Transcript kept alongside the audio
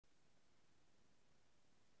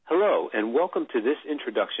Hello, and welcome to this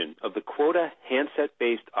introduction of the QuOTA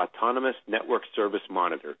Handset-Based Autonomous Network Service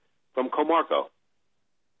Monitor from Comarco.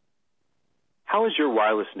 How is your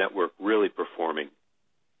wireless network really performing?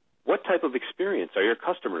 What type of experience are your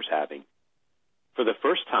customers having? For the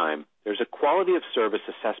first time, there's a quality of service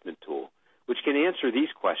assessment tool which can answer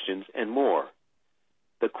these questions and more.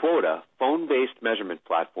 The QuOTA phone-based measurement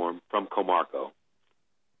platform from Comarco.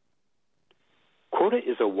 QuOTA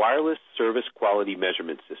is a wireless service quality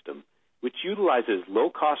measurement system which utilizes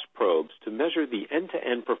low-cost probes to measure the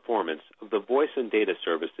end-to-end performance of the voice and data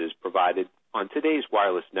services provided on today's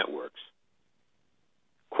wireless networks.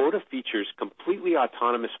 QuOTA features completely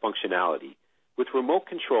autonomous functionality with remote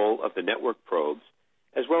control of the network probes,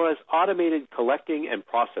 as well as automated collecting and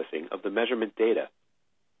processing of the measurement data.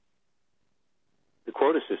 The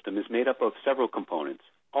QuOTA system is made up of several components,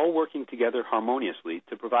 all working together harmoniously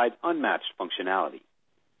to provide unmatched functionality.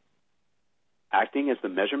 Acting as the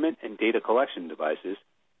measurement and data collection devices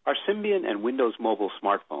are Symbian and Windows Mobile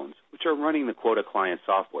smartphones, which are running the QuOTA client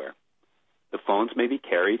software. The phones may be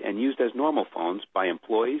carried and used as normal phones by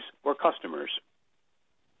employees or customers.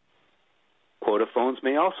 QuOTA phones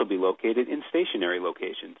may also be located in stationary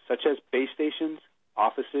locations, such as base stations,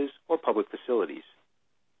 offices, or public facilities.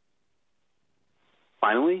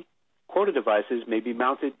 Finally, QuOTA devices may be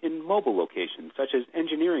mounted in mobile locations, such as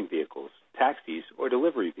engineering vehicles, taxis, or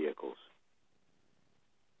delivery vehicles.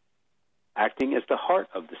 Acting as the heart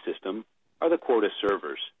of the system are the QuOTA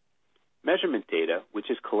servers. Measurement data,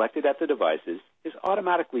 which is collected at the devices, is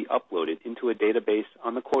automatically uploaded into a database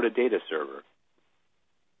on the QuOTA data server.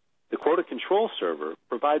 The QuOTA control server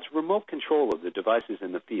provides remote control of the devices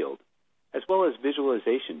in the field, as well as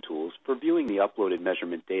visualization tools for viewing the uploaded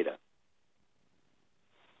measurement data.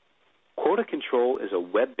 QuOTA Control is a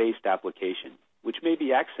web-based application which may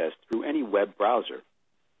be accessed through any web browser.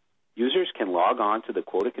 Users can log on to the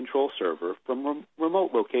QuOTA Control server from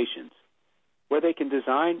remote locations, where they can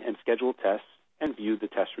design and schedule tests and view the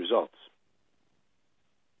test results.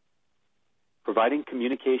 Providing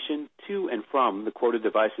communication to and from the QuOTA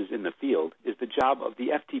devices in the field is the job of the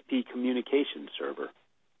FTP communication server.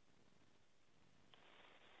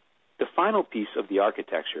 The final piece of the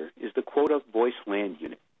architecture is the QuOTA Voice LAN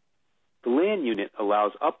unit. The LAN unit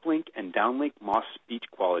allows uplink and downlink MOS speech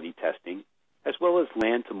quality testing, as well as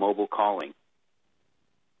LAN to mobile calling.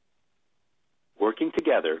 Working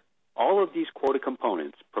together, all of these QuOTA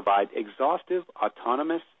components provide exhaustive,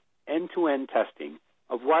 autonomous, end-to-end testing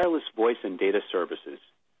of wireless voice and data services.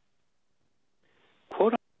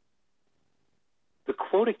 The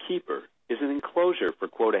QuOTA Keeper is an enclosure for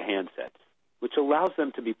QuOTA handsets, which allows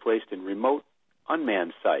them to be placed in remote,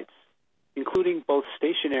 unmanned sites, including both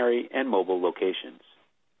stationary and mobile locations.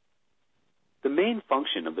 The main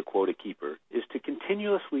function of the QuOTA Keeper is to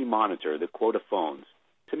continuously monitor the QuOTA phones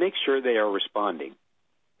to make sure they are responding,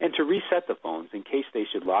 and to reset the phones in case they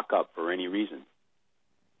should lock up for any reason.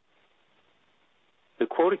 The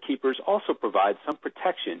QuOTA Keepers also provide some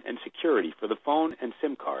protection and security for the phone and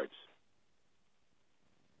SIM cards.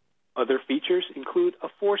 Other features include a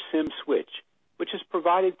 4-SIM switch, which is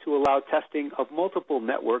provided to allow testing of multiple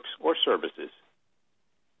networks or services.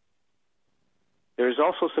 There is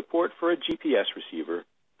also support for a GPS receiver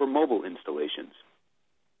for mobile installations.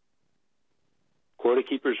 QuOTA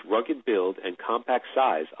Keeper's rugged build and compact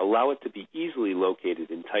size allow it to be easily located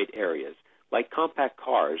in tight areas, like compact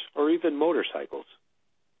cars or even motorcycles.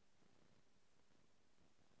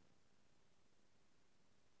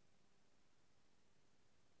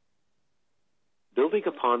 Building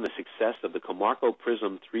upon the success of the Comarco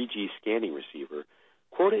Prism 3G scanning receiver,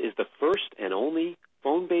 QuOTA is the first and only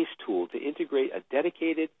phone-based tool to integrate a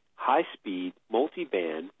dedicated, high-speed,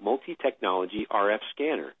 multi-band, multi-technology RF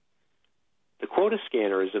scanner. The QuOTA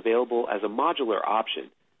scanner is available as a modular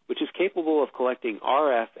option, which is capable of collecting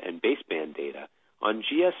RF and baseband data on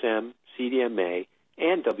GSM, CDMA,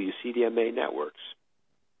 and WCDMA networks.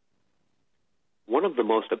 One of the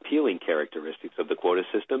most appealing characteristics of the QuOTA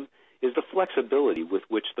system is the flexibility with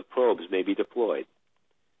which the probes may be deployed.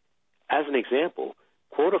 As an example,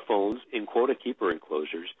 QuOTA phones in QuOTA Keeper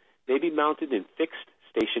enclosures may be mounted in fixed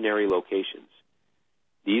stationary locations.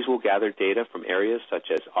 These will gather data from areas such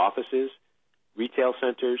as offices, retail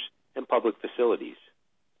centers, and public facilities.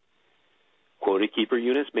 QuOTA Keeper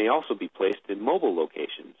units may also be placed in mobile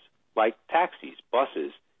locations, like taxis,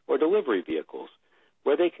 buses, or delivery vehicles,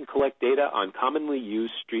 where they can collect data on commonly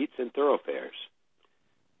used streets and thoroughfares.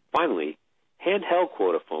 Finally, handheld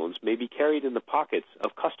QuOTA phones may be carried in the pockets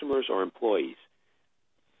of customers or employees,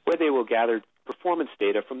 where they will gather performance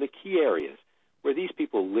data from the key areas where these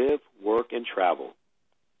people live, work, and travel.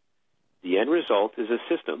 The end result is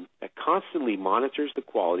a system that constantly monitors the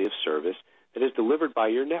quality of service that is delivered by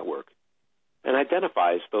your network and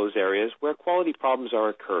identifies those areas where quality problems are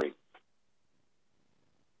occurring.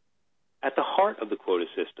 At the heart of the QuOTA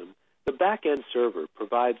system, the back-end server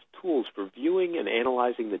provides tools for viewing and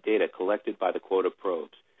analyzing the data collected by the QuOTA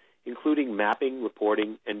probes, including mapping,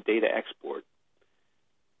 reporting, and data export.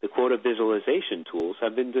 The QuOTA visualization tools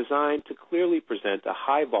have been designed to clearly present a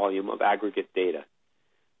high volume of aggregate data,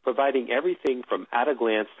 providing everything from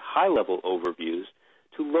at-a-glance high-level overviews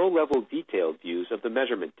to low-level detailed views of the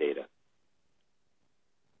measurement data.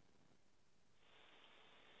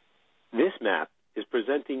 This map is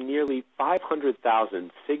presenting nearly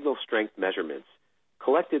 500,000 signal strength measurements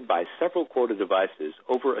collected by several QuOTA devices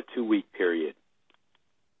over a 2-week period.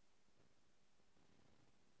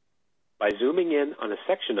 By zooming in on a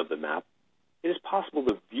section of the map, it is possible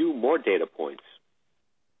to view more data points.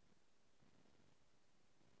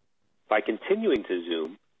 By continuing to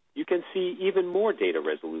zoom, you can see even more data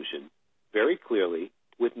resolution very clearly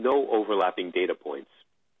with no overlapping data points.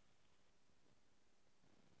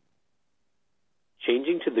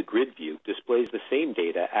 Changing to the grid view displays the same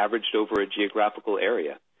data averaged over a geographical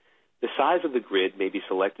area. The size of the grid may be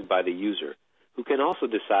selected by the user, who can also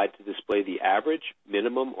decide to display the average,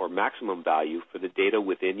 minimum, or maximum value for the data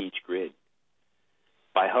within each grid.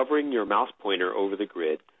 By hovering your mouse pointer over the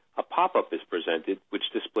grid, a pop-up is presented which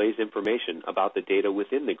displays information about the data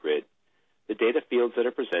within the grid. The data fields that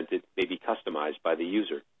are presented may be customized by the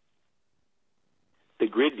user. The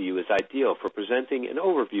grid view is ideal for presenting an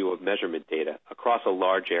overview of measurement data across a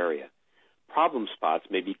large area. Problem spots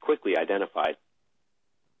may be quickly identified.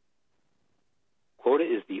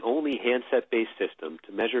 QuOTA is the only handset-based system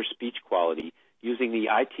to measure speech quality using the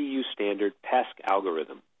ITU standard PESC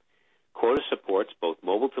algorithm. QuOTA supports both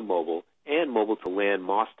mobile-to-mobile and mobile-to-LAN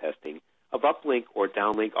MOS testing of uplink or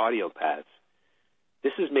downlink audio paths.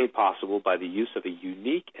 This is made possible by the use of a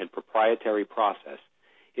unique and proprietary process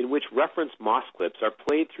in which reference MOS clips are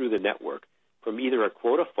played through the network from either a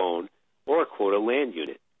QuOTA phone or a QuOTA LAN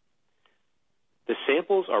unit. The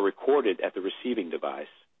samples are recorded at the receiving device.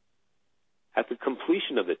 At the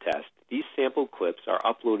completion of the test, these sampled clips are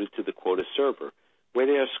uploaded to the QuOTA server, where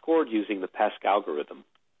they are scored using the PESC algorithm.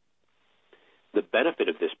 The benefit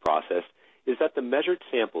of this process is that the measured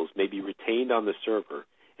samples may be retained on the server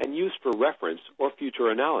and used for reference or future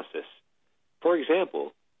analysis. For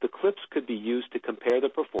example, the clips could be used to compare the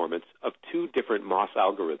performance of 2 different MOS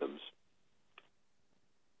algorithms.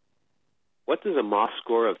 What does a MOS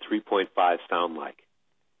score of 3.5 sound like?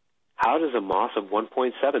 How does a MOS of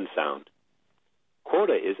 1.7 sound?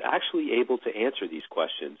 QuOTA is actually able to answer these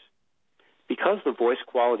questions. Because the voice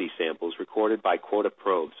quality samples recorded by QuOTA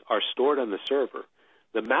probes are stored on the server,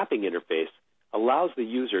 the mapping interface allows the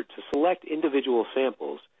user to select individual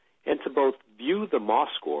samples and to both view the MOS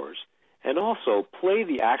scores and also play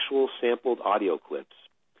the actual sampled audio clips.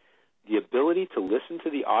 The ability to listen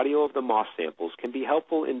to the audio of the MOS samples can be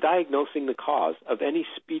helpful in diagnosing the cause of any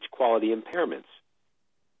speech quality impairments.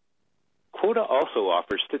 QuOTA also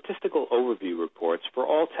offers statistical overview reports for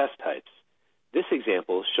all test types. This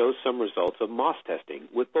example shows some results of MOS testing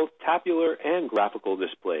with both tabular and graphical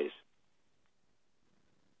displays.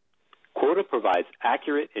 QuOTA provides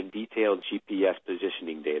accurate and detailed GPS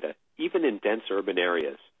positioning data, even in dense urban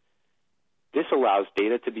areas. This allows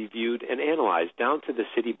data to be viewed and analyzed down to the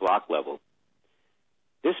city block level.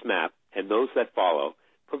 This map, and those that follow,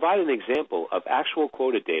 provide an example of actual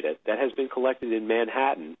QuOTA data that has been collected in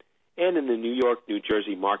Manhattan and in the New York, New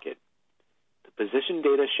Jersey market. The position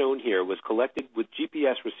data shown here was collected with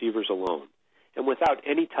GPS receivers alone and without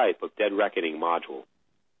any type of dead reckoning module.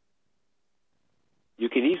 You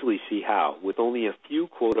can easily see how, with only a few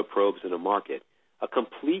QuOTA probes in a market, a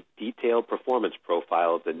complete detailed performance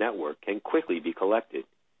profile of the network can quickly be collected,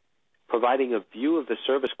 providing a view of the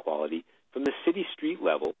service quality from the city street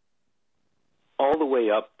level all the way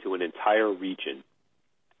up to an entire region.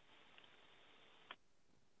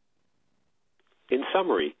 In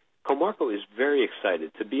summary, Comarco is very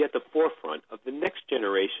excited to be at the forefront of the next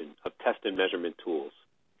generation of test and measurement tools.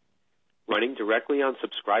 Running directly on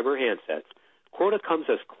subscriber handsets, QuOTA comes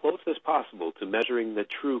as close as possible to measuring the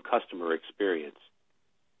true customer experience.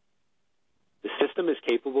 The system is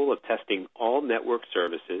capable of testing all network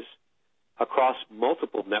services across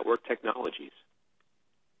multiple network technologies.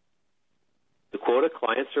 The QuOTA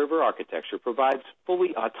client-server architecture provides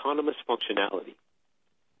fully autonomous functionality,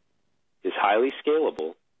 is highly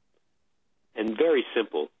scalable, and very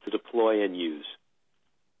simple to deploy and use.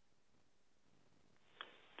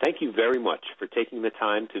 Thank you very much for taking the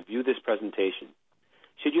time to view this presentation.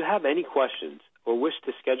 Should you have any questions or wish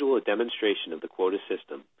to schedule a demonstration of the QuOTA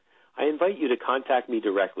system, I invite you to contact me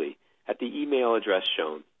directly at the email address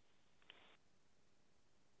shown.